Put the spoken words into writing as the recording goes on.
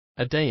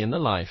A day in the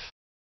life.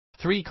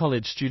 3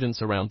 college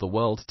students around the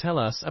world tell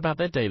us about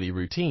their daily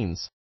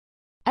routines.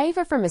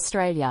 Ava from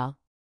Australia.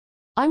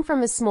 I'm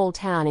from a small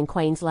town in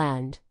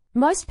Queensland.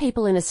 Most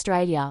people in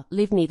Australia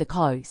live near the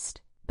coast,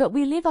 but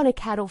we live on a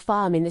cattle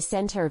farm in the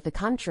centre of the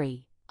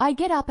country. I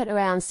get up at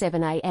around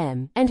 7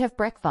 a.m. and have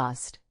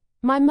breakfast.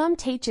 My mum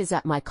teaches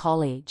at my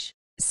college,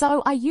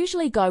 so I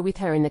usually go with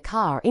her in the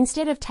car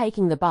instead of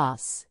taking the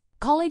bus.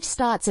 College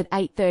starts at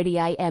 8:30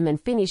 a.m. and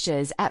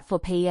finishes at 4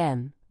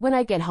 p.m. When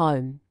I get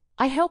home,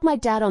 I help my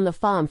dad on the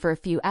farm for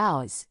a few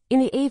hours. In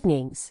the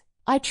evenings,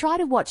 I try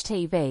to watch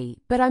TV,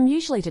 but I'm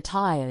usually too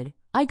tired.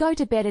 I go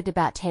to bed at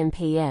about 10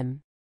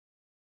 p.m.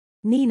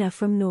 Nina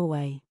from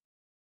Norway.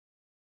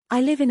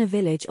 I live in a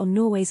village on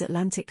Norway's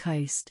Atlantic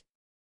coast.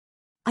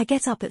 I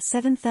get up at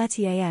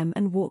 7:30 a.m.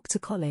 and walk to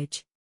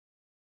college.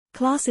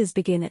 Classes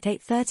begin at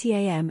 8:30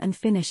 a.m. and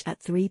finish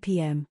at 3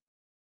 p.m.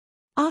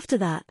 After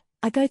that,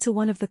 I go to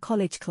one of the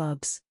college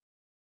clubs.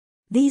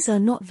 These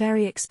are not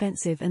very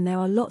expensive and there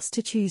are lots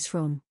to choose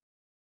from.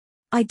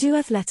 I do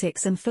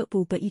athletics and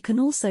football, but you can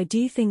also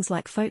do things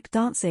like folk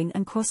dancing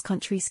and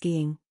cross-country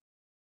skiing.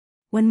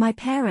 When my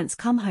parents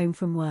come home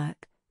from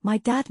work, my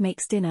dad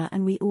makes dinner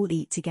and we all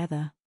eat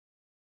together.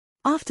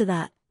 After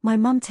that, my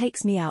mum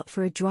takes me out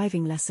for a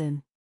driving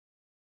lesson.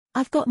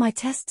 I've got my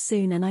test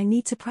soon and I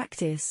need to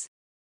practice.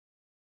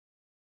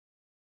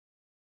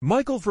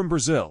 Michael from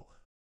Brazil.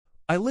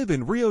 I live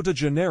in Rio de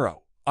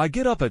Janeiro. I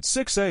get up at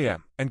 6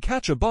 a.m. and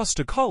catch a bus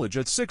to college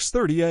at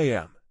 6:30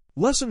 a.m.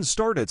 Lessons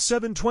start at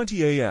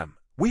 7:20 a.m.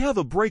 We have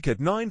a break at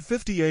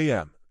 9:50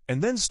 a.m.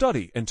 and then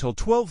study until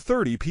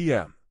 12:30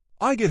 p.m.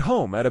 I get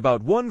home at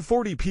about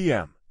 1:40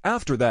 p.m.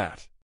 After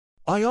that,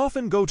 I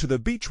often go to the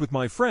beach with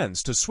my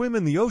friends to swim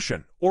in the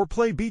ocean or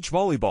play beach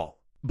volleyball,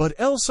 but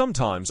I'll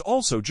sometimes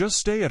also just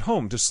stay at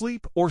home to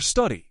sleep or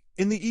study.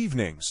 In the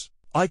evenings,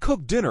 I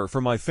cook dinner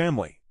for my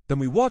family, then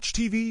we watch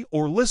TV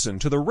or listen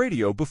to the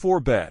radio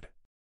before bed.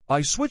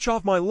 I switch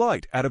off my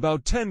light at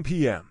about 10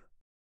 p.m.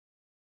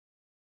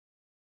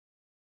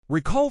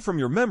 Recall from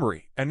your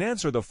memory and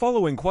answer the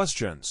following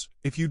questions.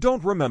 If you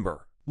don't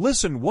remember,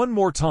 listen one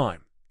more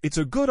time. It's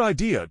a good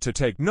idea to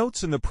take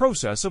notes in the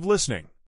process of listening.